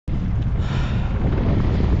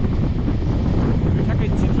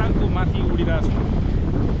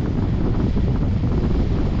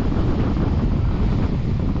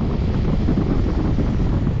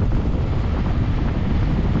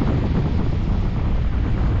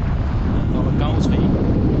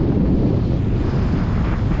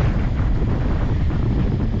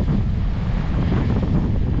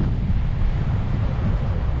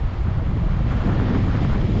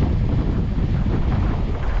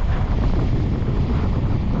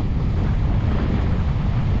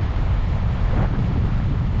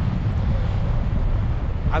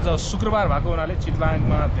आज शुक्रबार भएको हुनाले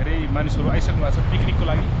चितलाङमा धेरै मानिसहरू आइसक्नु भएको छ पिकनिकको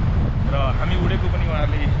लागि र हामी उडेको पनि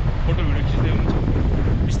उहाँहरूले फोटो भिडियो खिच्दै हुनुहुन्छ।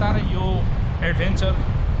 बिस्तारै यो एडभेन्चर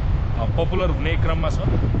पपुलर हुने क्रममा छ।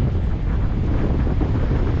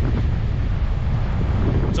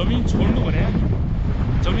 जमिन छोड्नु भने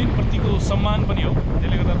जमिनप्रतिको सम्मान पनि हो,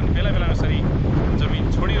 त्यसले गर्दा पनि बेला बेलामा यसरी जमिन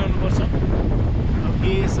छोडिरहनुपर्छ।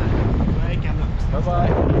 Okay sir, by camera, by.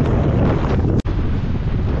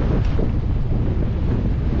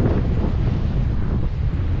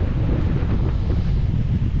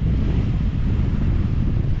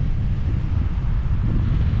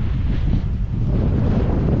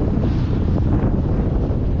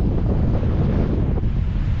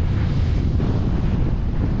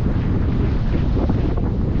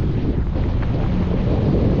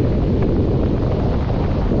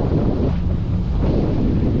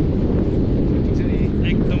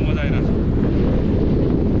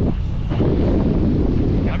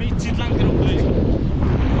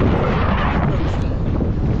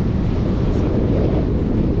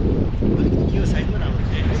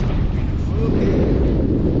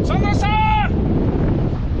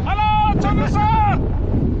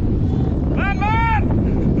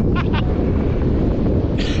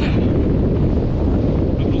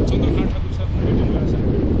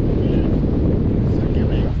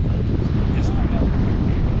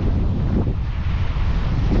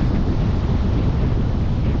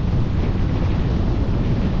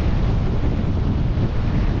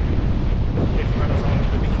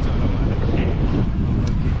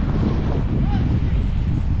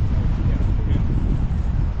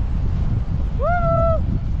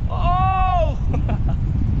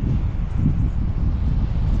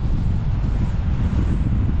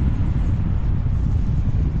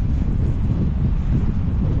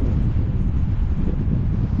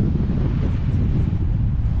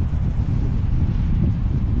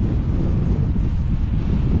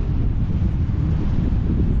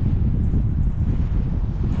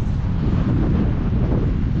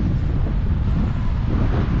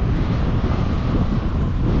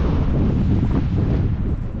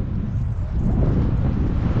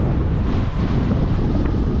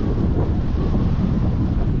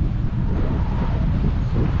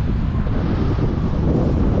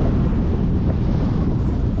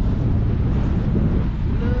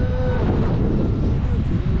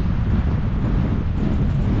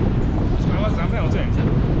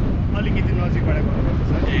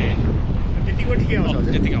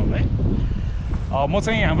 म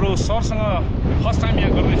चाहिँ हाम्रो सरसँग फर्स्ट टाइम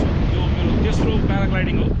यहाँ गर्दैछु। यो मेरो तेस्रो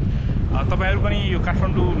प्याराग्लाइडिङ हो। तपाईहरु पनि यो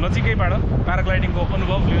काठमाडौँ नजिकैबाट प्याराग्लाइडिङको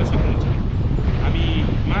अनुभव लिन सक्नुहुन्छ। हामी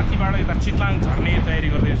माथिबाट यता चितलाङ झर्ने तयारी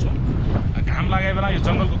गर्दैछौँ। घाम लागेको बेला यो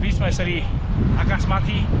जङ्गलको बिचमा यसरी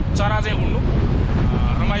आकाशमाथि चरा चाहिँ उड्नु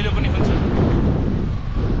रमाइलो पनि हुन्छ।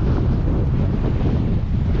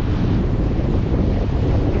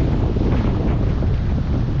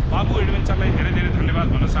 बाबु एडभेन्चरलाई धेरै धेरै धन्यवाद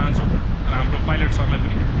भन्न चाहन्छु र हाम्रो पाइलट सरलाई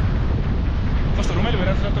पनि। कस्तो रमाइलो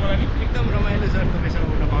भइरहेछ सर तपाईँलाई? एकदम रमाइलो सर, तपाईँसँग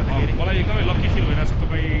उड्न पाउँदाखेरि मलाई एकदमै लकी फिल भइरहेछ।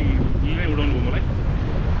 तपाईँले उडाउनु भयो मलाई।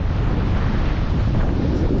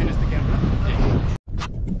 दिनुहोस् त क्यामेरा।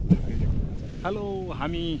 हेलो,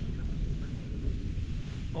 हामी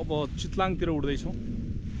अब चितलाङतिर उड्दैछौँ।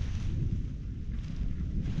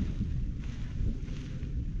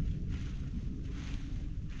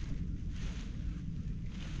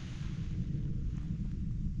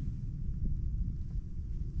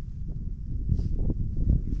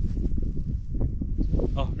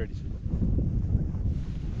 रेडी छ।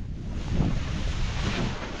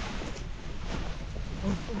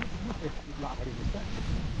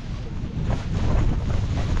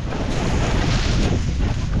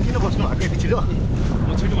 किन बस्नु भएको यति छिटो? म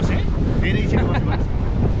छिटो बसेँ नि, धेरै छिटो बस्नु भएको छ।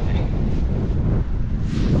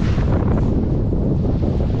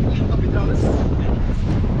 भित्र आउनुहोस्,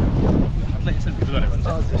 हातलाई यसरी भित्र गरेर भन्छ।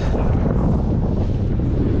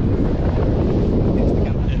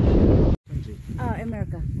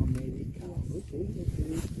 America. America. Okay.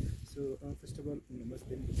 So first of all, namaste.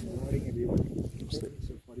 Good morning, everyone.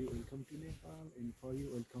 So for you, welcome to Nepal, and for you,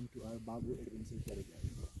 welcome to our Babu Adventure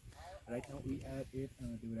Paragliding. Right now we are at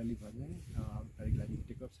Devrali Bhagan Paragliding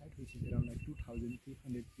takeoff site, which is around like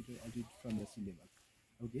 2,300 feet altitude from the sea level.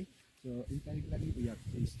 Okay. So in paragliding we have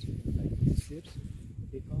faced like steps,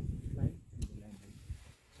 takeoff, climb, and the landing.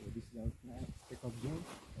 So this is our takeoff zone,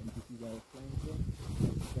 and this is our climb zone.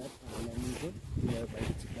 That landing zone nearby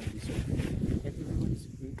the Chitlang resort. Everyone is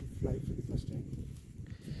going to fly for the first time.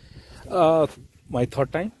 My third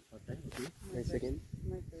time. Third time, okay. My second.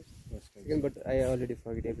 My first. First time. again, but I already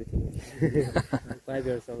forget everything. 5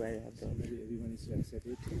 years ago I have done. Maybe everyone is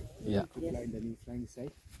excited Yeah. to fly in the new flying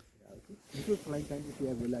site. Okay. Before flying time, if you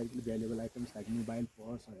have valuable items like mobile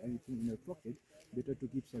phones or anything in your pocket, better to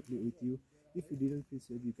keep safely with you. If you didn't feel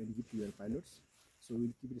safe, you can give to your pilots. So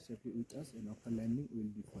we'll keep it safely with us, and after landing,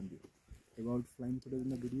 we'll refund you. About flying footage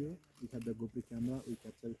in the video, we have the GoPro camera, we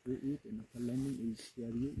capture through it, and after landing, we'll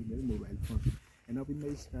share you in your mobile phone. And up in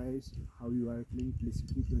the skies, how you are feeling, please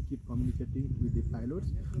keep communicating with the pilots,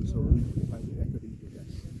 so we'll provide you according to that.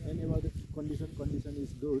 And about the condition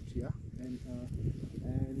is good, yeah, and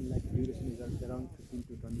like duration is around 15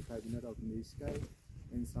 to 25 minutes up in the sky.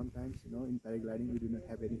 And sometimes, in paragliding, we do not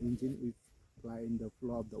have any engine. We fly in the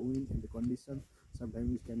flow of the wind and the condition. Sometimes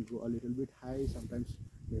we can go a little bit high, sometimes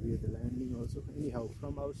maybe at the landing also. Anyhow,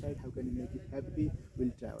 from our side, how can we make it happy?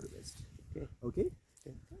 We'll try our best. Okay?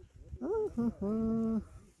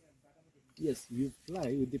 Yes, you fly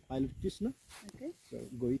with the pilot Krishna. Okay. So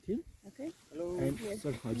go with him. Okay. Hello. And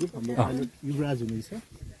sir, Hajur, हाम्रो pilot Yuvraj हुनुहुन्छ.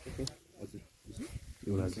 Okay. Hajur.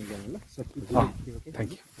 Yuvraj. Sir, thank you I'm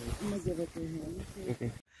gonna give it to him.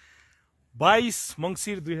 Okay. 22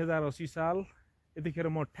 मङ्सिर 2080 साल यतिखेर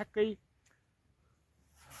म ठ्याक्कै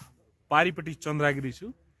पारिपट्टि चन्द्रगिरी छु।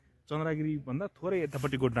 चन्द्रगिरी भन्दा थोरै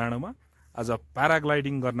यतापट्टिको डाँडोमा आज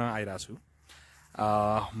प्याराग्लाइडिङ गर्न आइरहेको छु।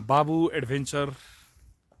 बाबु एडभेन्चर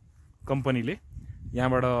कम्पनीले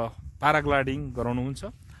यहाँबाट प्याराग्लाइडिङ गराउनुहुन्छ।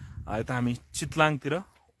 यता हामी चितलाङतिर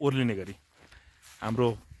ओर्लिने गरी हाम्रो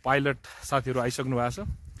पाइलट साथीहरू आइसक्नु भएको छ।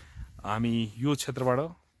 हामी यो क्षेत्रबाट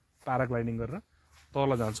प्याराग्लाइडिङ गरेर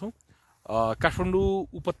तल जान्छौँ। काठमाडौँ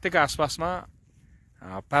उपत्यका आसपासमा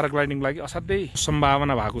प्याराग्लाइडिङको लागि असाध्यै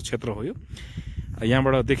सम्भावना भएको क्षेत्र हो यो।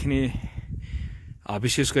 यहाँबाट देखिने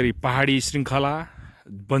विशेष गरी पहाडी श्रृङ्खला,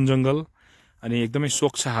 वनजङ्गल अनि एकदमै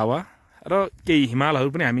स्वच्छ हावा र केही हिमालहरू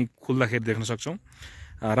पनि हामी खुल्दाखेरि देख्न सक्छौँ।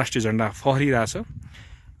 राष्ट्रिय झन्डा फहरिरहेछ।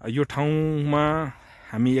 यो ठाउँमा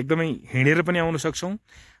हामी एकदमै हिँडेर पनि आउन सक्छौँ,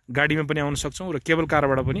 गाडीमा पनि आउन सक्छौँ र केबल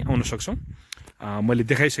कारबाट पनि आउन सक्छौँ। मैले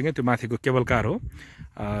देखाइसकेँ, त्यो माथिको केबल कार हो।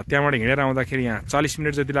 त्यहाँबाट हिँडेर आउँदाखेरि यहाँ 40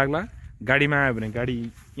 मिनट जति लाग्ला। गाडीमा आयो भने गाडी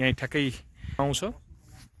यहीँ ठ्याक्कै आउँछ।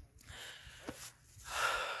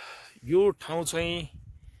 यो ठाउँ चाहिँ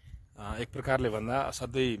एक प्रकारले भन्दा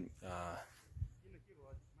असाध्यै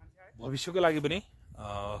भविष्यको लागि पनि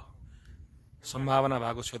सम्भावना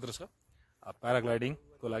भएको क्षेत्र छ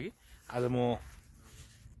प्याराग्लाइडिङको लागि। आज म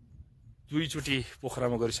 2 चोटि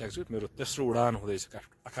पोखरामा गरिसकेको छु। मेरो तेस्रो उडान हुँदैछ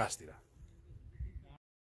आकाशतिर।